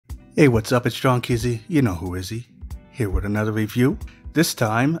Hey, what's up? It's John Kizzy. You know who is he? Here with another review. This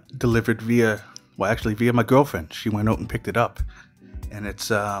time delivered via my girlfriend. She went out and picked it up. And it's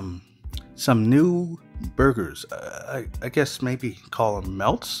some new burgers. I guess maybe call them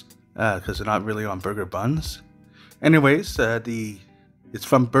melts because they're not really on burger buns. Anyways, it's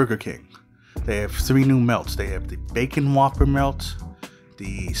from Burger King. They have 3 new melts. They have the bacon Whopper melt,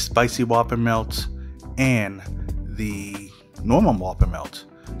 the spicy Whopper melt, and the normal Whopper melt.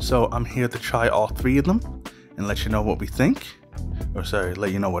 So I'm here to try all 3 of them and let you know what we think. Or sorry,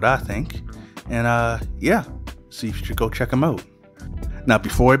 let you know what I think. And yeah, so you should go check them out. Now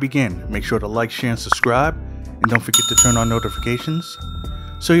before I begin, make sure to like, share, and subscribe. And don't forget to turn on notifications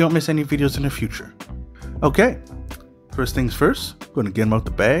so you don't miss any videos in the future. Okay, first things first, I'm going to get them out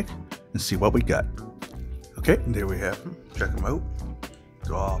the bag and see what we got. Okay, there we have them. Check them out.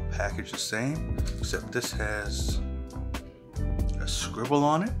 They're all packaged the same, except this has a scribble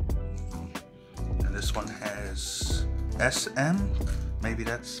on it. And this one has SM. Maybe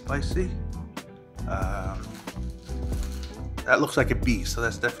that's spicy. That looks like a B, so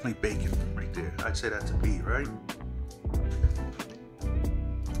that's definitely bacon right there. I'd say that's a B, right?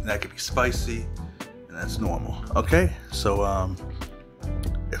 And that could be spicy, and that's normal. Okay, so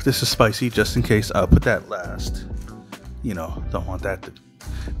if this is spicy, just in case, I'll put that last. You know, don't want that to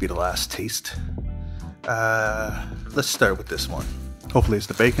be the last taste. Let's start with this one. Hopefully it's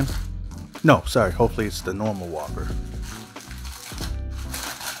the bacon. No, sorry, hopefully it's the normal Whopper.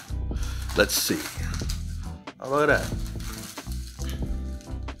 Let's see. Oh, look at that.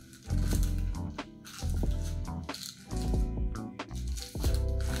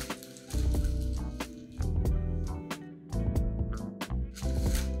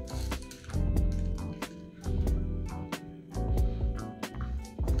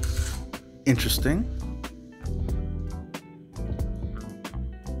 Interesting.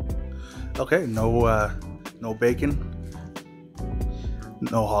 Okay, no bacon,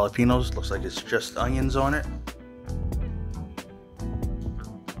 no jalapenos. Looks like it's just onions on it.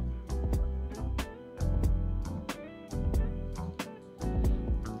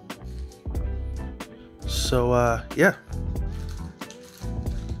 So yeah,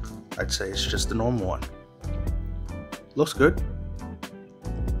 I'd say it's just the normal one. Looks good.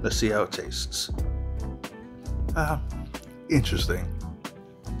 Let's see how it tastes. Interesting.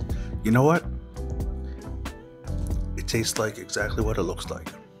 You know what? It tastes like exactly what it looks like.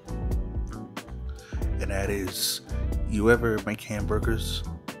 And that is, you ever make hamburgers,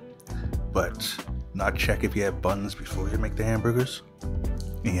 but not check if you have buns before you make the hamburgers?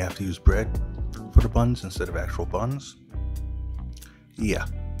 And you have to use bread for the buns instead of actual buns? Yeah,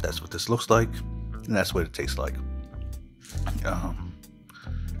 that's what this looks like, and that's what it tastes like.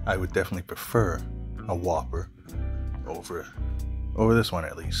 I would definitely prefer a Whopper over this one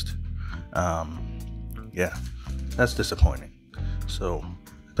at least. Yeah, that's disappointing. So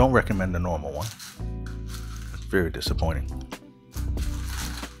don't recommend the normal one. It's very disappointing.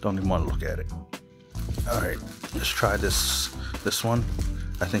 Don't even want to look at it. All right, let's try this one.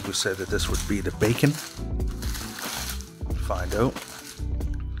 I think we said that this would be the bacon. Find out.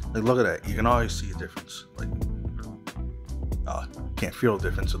 Like, look at that. You can always see a difference. Like, can't feel the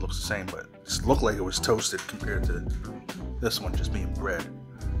difference. It looks the same, but it looked like it was toasted compared to this one just being bread.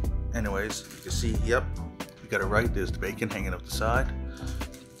 Anyways, you can see, yep, you got it right. There's the bacon hanging up the side.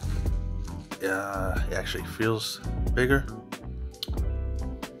 It actually feels bigger.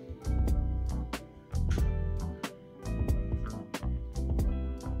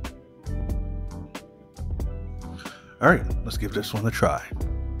 All right, let's give this one a try.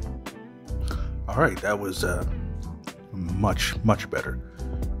 All right, that was much better.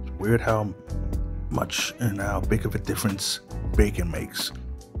 It's weird how much and how big of a difference bacon makes.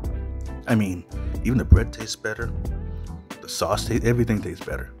 I mean, even the bread tastes better, the sauce tastes, everything tastes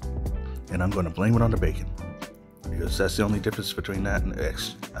better. And I'm going to blame it on the bacon, because that's the only difference between that and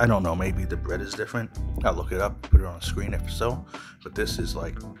X. I don't know, maybe the bread is different. I'll look it up, put it on the screen if so. But this is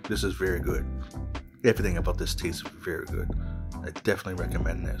very good. Everything about this tastes very good. I definitely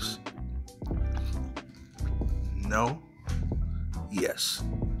recommend this. No? Yes.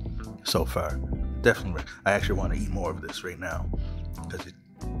 So far. Definitely. I actually want to eat more of this right now, because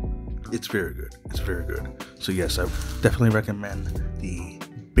it's very good. It's very good. So yes, I definitely recommend the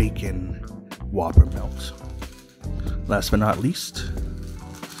bacon Whopper melt. Last but not least,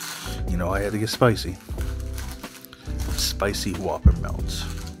 you know, I had to get spicy. Spicy Whopper melt.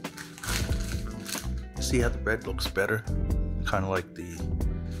 See how the bread looks better? Kind of like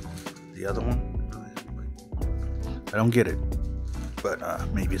the other one. I don't get it, but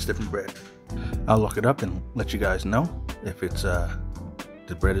maybe it's different bread. I'll look it up and let you guys know if it's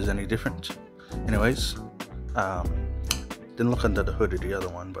the bread is any different. Anyways, didn't look under the hood of the other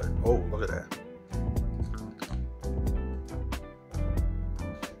one, but oh, look at that.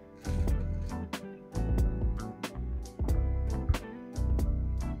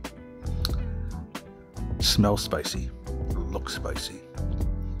 Smells spicy, looks spicy.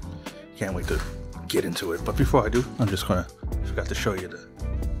 Can't wait to get into it. But before I do, I forgot to show you the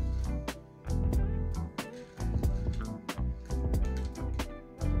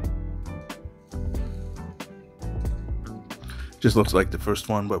just looks like the first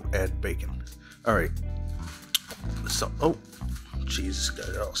one, but add bacon. All right. So, oh, Jesus, got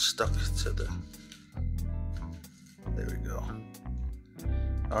it all stuck to the. There we go.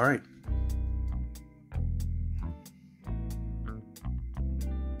 All right.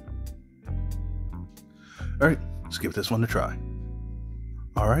 All right, let's give this one a try.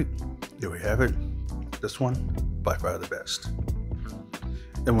 All right, here we have it. This one, by far the best.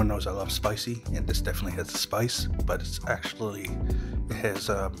 Everyone knows I love spicy, and this definitely has a spice, but it has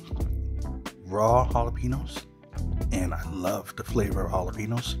raw jalapenos, and I love the flavor of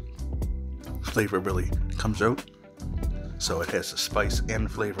jalapenos. Flavor really comes out, so it has the spice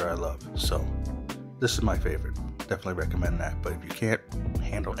and flavor I love. So this is my favorite. Definitely recommend that. But if you can't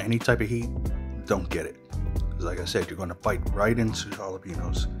handle any type of heat, don't get it. Because like I said, you're going to bite right into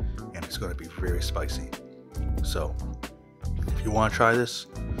jalapenos, and it's going to be very spicy. So if you want to try this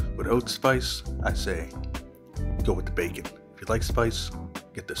without spice, I say go with the bacon. If you like spice,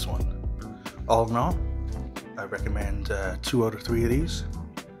 get this one. All in all, I recommend 2 out of 3 of these.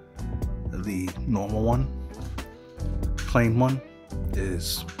 The normal one, plain one,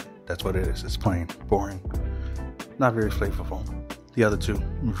 that's what it is. It's plain, boring, not very flavorful. The other 2,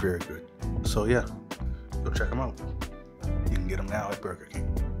 very good. So yeah, go check them out. You can get them now at Burger King.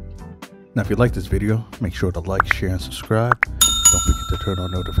 Now if you like this video, make sure to like, share, and subscribe. Don't forget to turn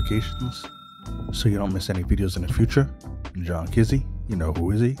on notifications so you don't miss any videos in the future. I'm John Kizzy, you know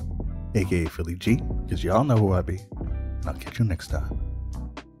who is he, aka Philly G, because y'all know who I be. And I'll catch you next time.